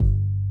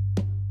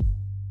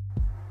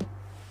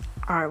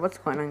Alright, what's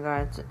going on,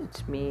 guys?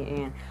 It's me,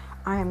 and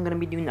I am gonna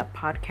be doing a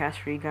podcast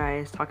for you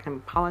guys talking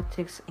about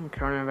politics and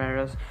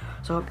coronavirus.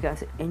 So, I hope you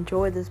guys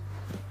enjoy this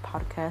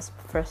podcast.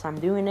 First time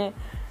doing it,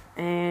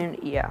 and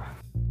yeah.